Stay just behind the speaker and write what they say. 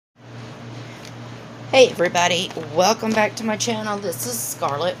Hey everybody, welcome back to my channel. This is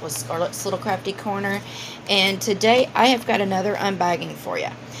Scarlet with Scarlet's Little Crafty Corner, and today I have got another unbagging for you.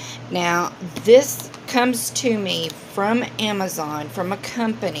 Now, this comes to me from Amazon, from a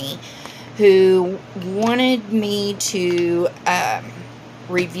company who wanted me to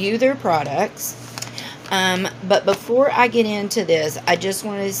review their products. But before I get into this, I just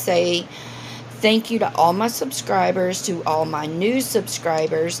wanted to say thank you to all my subscribers, to all my new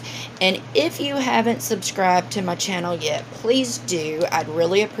subscribers, and if you haven't subscribed to my channel yet, please do. I'd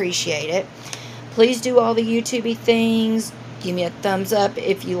really appreciate it. Please do all the YouTubey things. Give me a thumbs up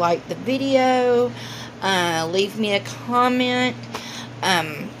if you like the video. Leave me a comment.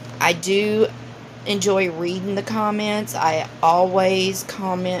 I do enjoy reading the comments. I always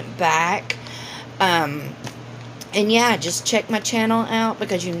comment back. And yeah, just check my channel out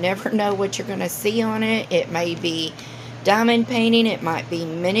because you never know what you're going to see on it. It may be diamond painting, it might be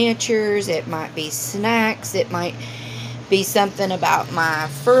miniatures, it might be snacks, it might be something about my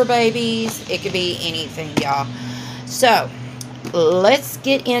fur babies. It could be anything, y'all. So, let's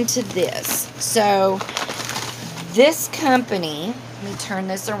get into this. So, this company, let me turn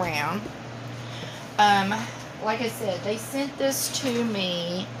this around. Like I said, they sent this to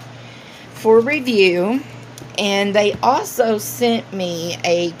me for review. And they also sent me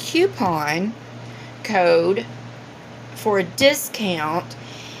a coupon code for a discount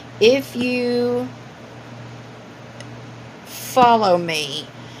if you follow me.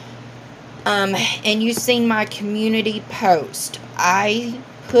 And you've seen my community post. I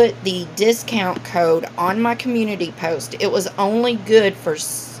put the discount code on my community post. It was only good for,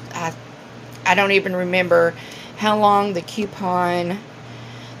 I don't even remember how long the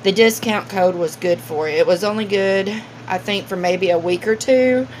discount code was good for. It was only good, I think, for maybe a week or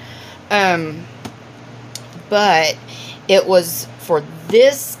two. But it was for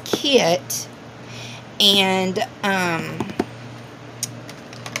this kit. And I'm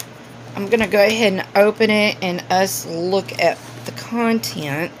going to go ahead and open it and us look at the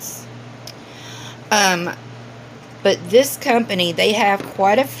contents. But this company, they have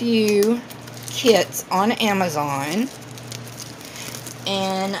quite a few kits on Amazon.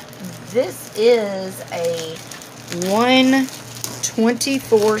 And this is a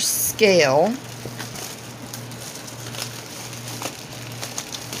 1/24 scale.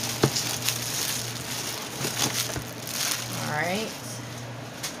 Alright.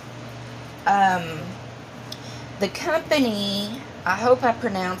 The company, I hope I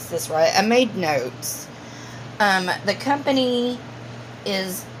pronounced this right. I made notes. The company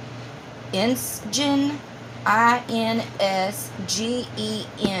is Insgen, INSGEN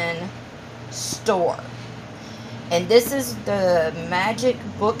store, and this is the Magic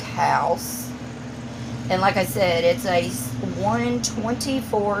Book House, and like I said, it's a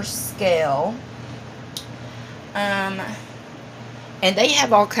 1/24 scale. And they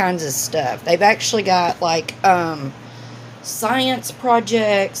have all kinds of stuff. They've actually got like science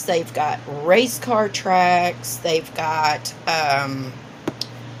projects, they've got race car tracks, they've got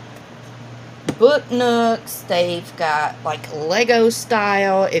book nooks, they've got like Lego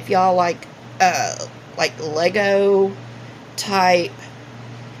style, if y'all like Lego type,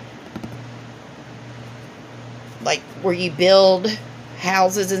 like where you build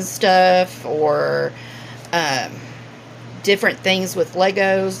houses and stuff, or different things with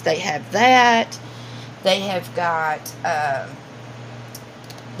Legos. They have that. They have got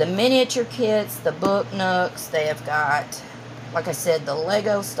the miniature kits, the book nooks. They have got, like I said, the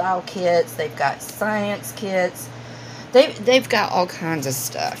Lego style kits. They've got science kits. They've got all kinds of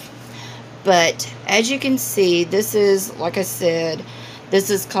stuff. But as you can see, this is, like I said, this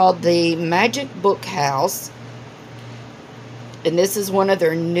is called the Magic Book House. And this is one of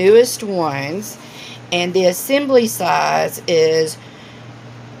their newest ones. And the assembly size is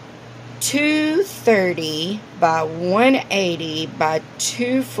 230 by 180 by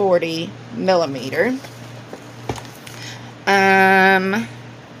 240 millimeter.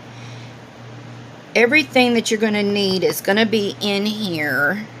 Everything that you're going to need is going to be in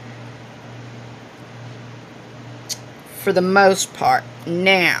here for the most part.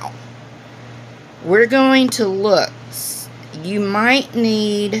 Now, we're going to look. You might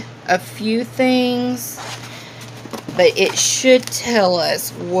need a few things, but it should tell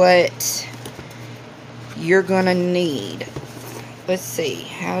us what you're going to need. Let's see.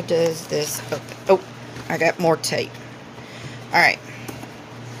 How does this open? Oh, I got more tape. Alright.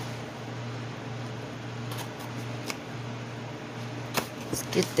 Let's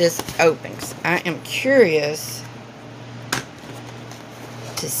get this open, 'cause I am curious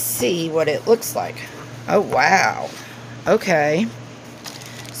to see what it looks like. Oh, wow. Okay.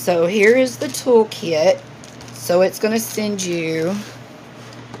 So here is the toolkit. So it's going to send you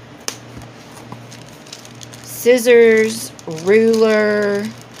scissors, ruler,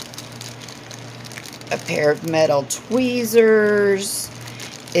 a pair of metal tweezers.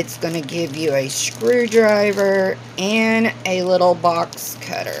 It's going to give you a screwdriver and a little box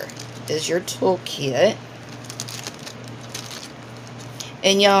cutter is your toolkit.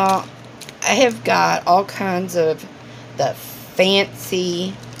 And y'all, I have got all kinds of the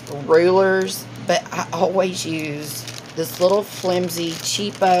fancy rulers, but I always use this little flimsy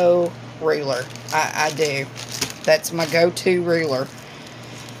cheapo ruler. I do. That's my go-to ruler.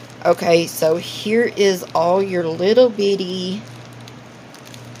 Okay, so here is all your little bitty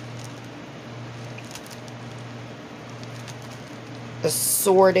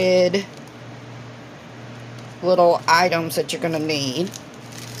assorted little items that you're going to need.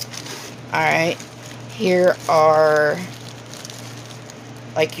 Alright, here are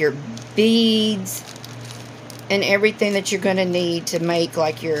like your beads and everything that you're going to need to make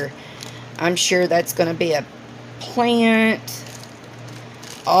like your, I'm sure that's going to be a plant.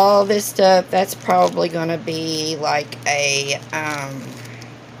 All this stuff, that's probably going to be like a, let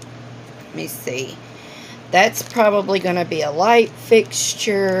me see. That's probably going to be a light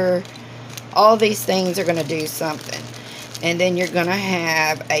fixture. All these things are going to do something. And then you're going to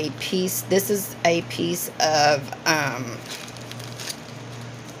have a piece. This is a piece of,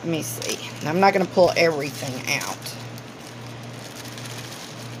 let me see. I'm not going to pull everything out.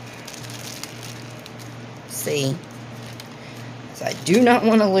 See? So I do not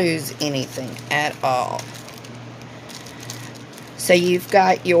want to lose anything at all. So you've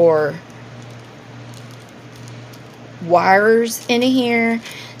got your wires in here.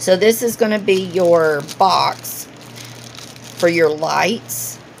 So this is going to be your box for your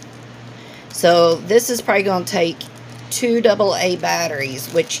lights. So this is probably going to take 2 AA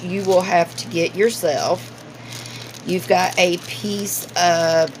batteries, which you will have to get yourself. You've got a piece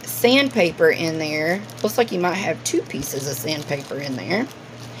of sandpaper in there. Looks like you might have 2 pieces of sandpaper in there,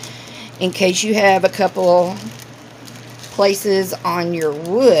 in case you have a couple places on your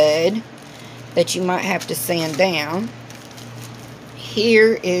wood that you might have to sand down.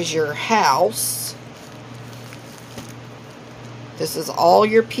 Here is your house. This is all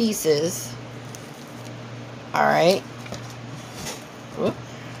your pieces. Alright.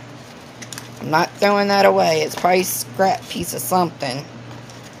 I'm not throwing that away. It's probably a scrap piece of something.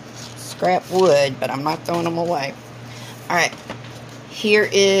 Scrap wood, but I'm not throwing them away. Alright. Here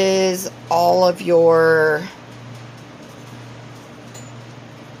is all of your,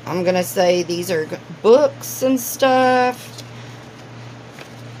 I'm going to say these are books and stuff.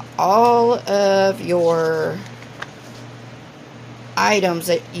 All of your items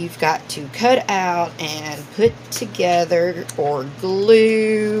that you've got to cut out and put together or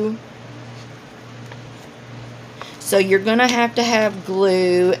glue. So you're going to have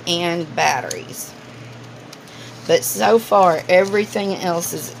glue and batteries. But so far, everything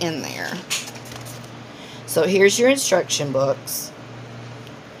else is in there. So here's your instruction books.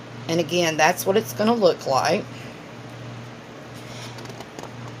 And again, that's what it's going to look like.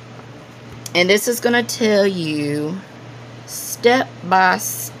 And this is going to tell you step by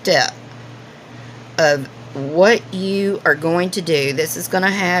step of what you are going to do. This is going to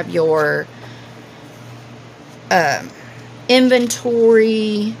have your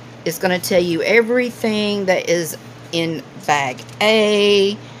inventory. It's going to tell you everything that is in bag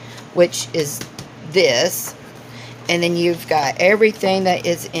A, which is this. And then you've got everything that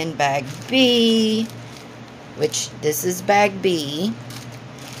is in bag B, which this is bag B.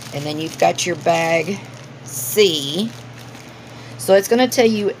 And then you've got your bag C. So it's going to tell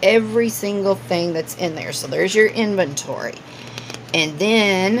you every single thing that's in there. So there's your inventory. And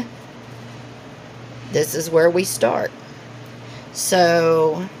then this is where we start.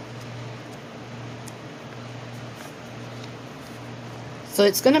 So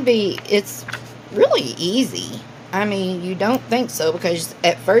it's going to be, it's really easy. I mean, you don't think so, because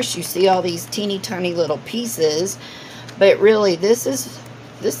at first you see all these teeny tiny little pieces, but really this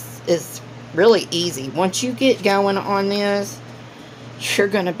is really easy. Once you get going on this, you're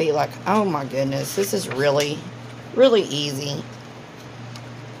going to be like, oh my goodness, this is really, really easy.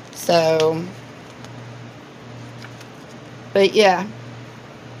 So, but yeah,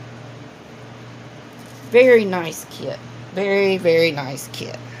 very nice kit. Very, very nice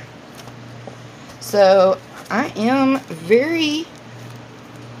kit. So, I am very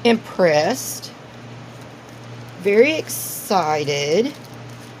impressed, very excited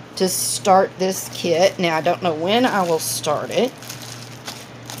to start this kit. Now, I don't know when I will start it,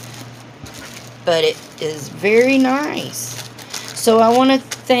 but it is very nice. So I want to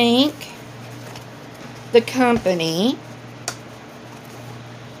thank the company,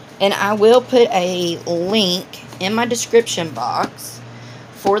 and I will put a link in my description box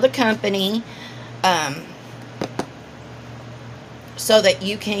for the company, so that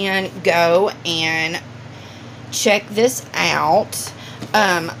you can go and check this out.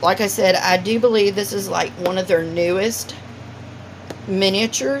 Like I said, I do believe this is like one of their newest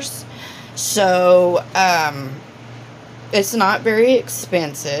miniatures, so it's not very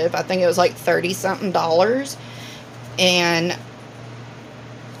expensive. I think it was like $30-something, and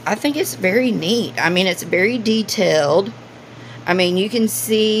I think it's very neat. I mean, it's very detailed. I mean, you can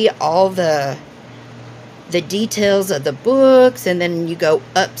see all the details of the books, and then you go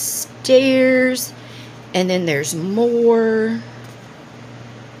upstairs, and then there's more.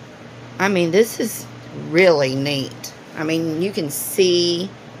 I mean, this is really neat. I mean, you can see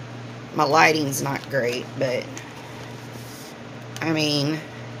my lighting's not great, but I mean,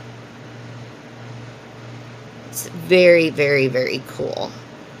 it's very, very, very cool.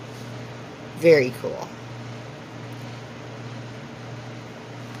 Very cool.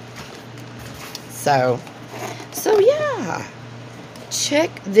 So yeah, check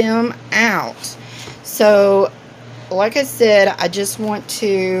them out. So, like I said, I just want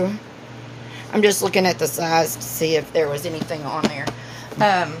to, I'm just looking at the size to see if there was anything on there.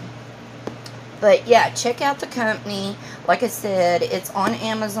 But yeah, check out the company. Like I said, it's on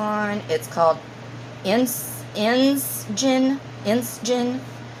Amazon. It's called Insgen, INSGEN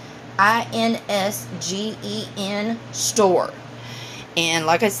store. And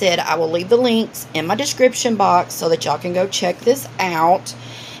like I said, I will leave the links in my description box so that y'all can go check this out.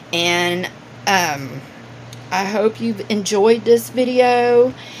 And I hope you've enjoyed this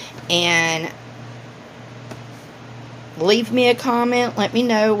video, and leave me a comment. Let me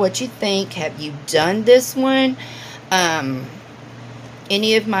know what you think. Have you done this one?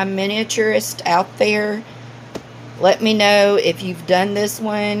 Any of my miniaturists out there, let me know if you've done this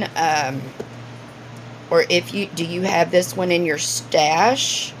one, or if do you have this one in your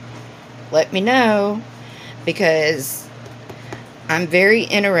stash. Let me know, because I'm very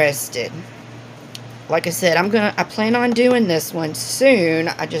interested. Like I said, I plan on doing this one soon.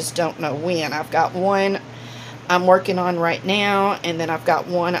 I just don't know when. I've got one I'm working on right now, and then I've got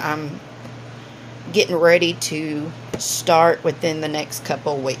one I'm getting ready to start within the next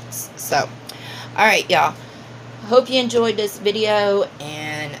couple weeks. So, alright, y'all. Hope you enjoyed this video,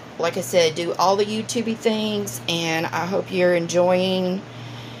 and like I said, do all the YouTubey things, and I hope you're enjoying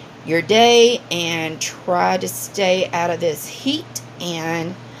your day, and try to stay out of this heat,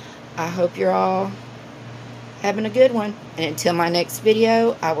 and I hope you're all having a good one. And until my next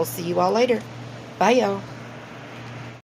video, I will see you all later. Bye, y'all.